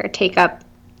to see her take up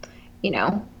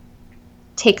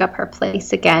her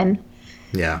place again.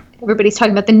 Yeah. Everybody's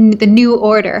talking about the new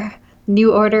order.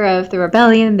 New order of the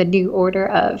rebellion, the new order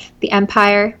of the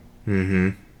Empire. Mm-hmm.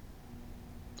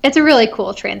 It's a really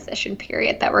cool transition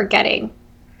period that we're getting.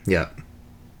 Yeah.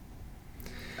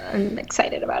 I'm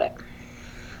excited about it.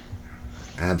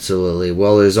 Absolutely.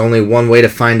 Well, there's only one way to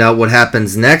find out what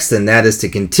happens next, and that is to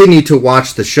continue to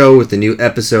watch the show with the new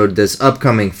episode this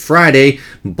upcoming Friday,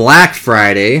 Black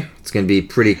Friday. It's going to be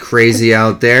pretty crazy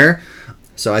out there.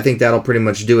 So I think that'll pretty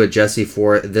much do it, Jesse,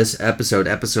 for this episode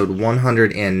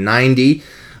 190.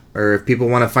 Or if people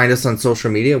want to find us on social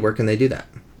media, where can they do that?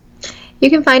 You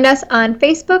can find us on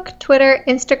Facebook, Twitter,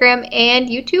 Instagram, and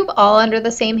YouTube, all under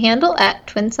the same handle at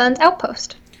Twin Suns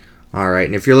Outpost. Alright,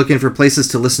 and if you're looking for places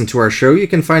to listen to our show, you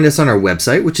can find us on our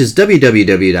website, which is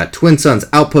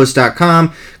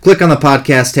www.twinsonsoutpost.com. Click on the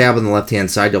podcast tab on the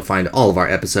left-hand side. You'll find all of our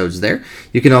episodes there.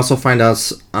 You can also find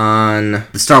us on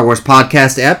the Star Wars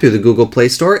Podcast app through the Google Play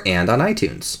Store and on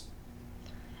iTunes.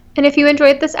 And if you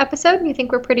enjoyed this episode and you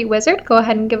think we're pretty wizard, go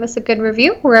ahead and give us a good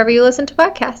review wherever you listen to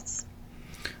podcasts.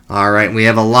 All right, we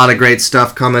have a lot of great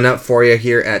stuff coming up for you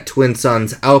here at Twin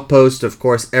Suns Outpost. Of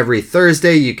course, every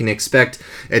Thursday you can expect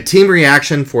a team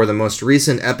reaction for the most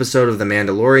recent episode of The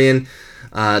Mandalorian.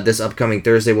 This upcoming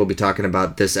Thursday we'll be talking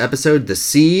about this episode, The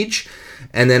Siege.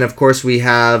 And then, of course, we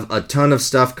have a ton of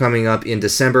stuff coming up in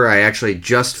December. I actually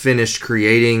just finished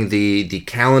creating the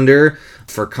calendar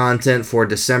for content for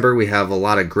December. We have a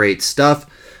lot of great stuff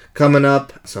coming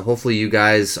up, so hopefully you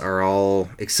guys are all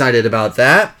excited about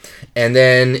that. And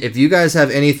then if you guys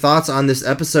have any thoughts on this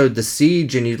episode, The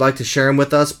Siege, and you'd like to share them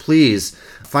with us, please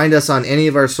find us on any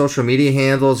of our social media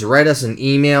handles. Write us an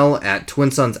email at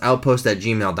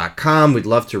twinsonsoutpost@gmail.com. We'd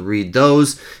love to read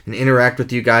those and interact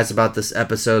with you guys about this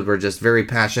episode. We're just very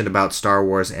passionate about Star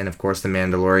Wars and, of course, The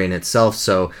Mandalorian itself,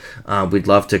 so we'd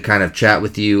love to kind of chat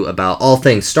with you about all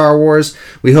things Star Wars.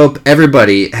 We hope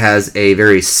everybody has a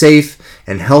very safe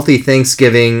and healthy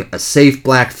Thanksgiving, a safe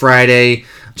Black Friday.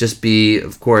 Just be,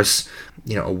 of course,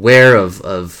 aware of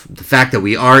the fact that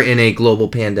we are in a global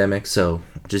pandemic, so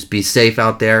just be safe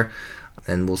out there,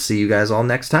 and we'll see you guys all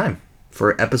next time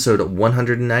for episode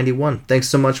 191. Thanks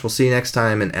so much. We'll see you next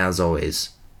time, and as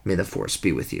always, may the Force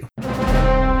be with you.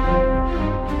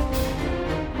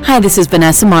 Hi, this is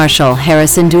Vanessa Marshall,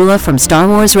 Harrison Dula from Star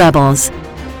Wars Rebels.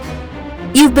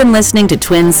 You've been listening to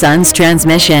Twin Suns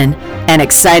Transmission, an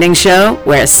exciting show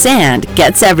where sand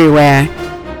gets everywhere.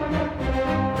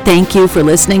 Thank you for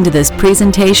listening to this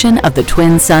presentation of the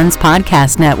Twin Suns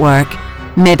Podcast Network.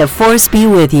 May the Force be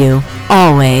with you,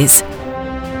 always.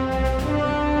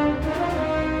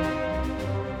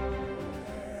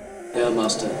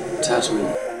 Airmaster,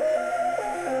 Tatooine.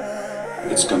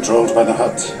 It's controlled by the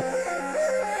Hutt.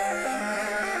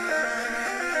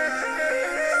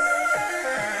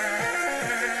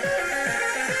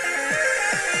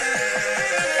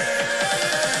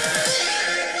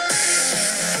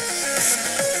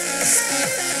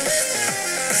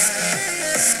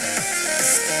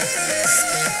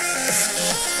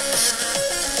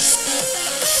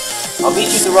 I'll meet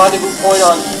you at the rendezvous point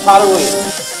on Tatooine.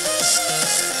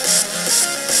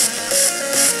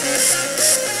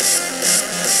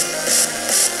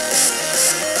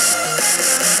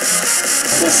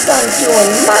 This son's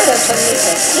doing murder to me,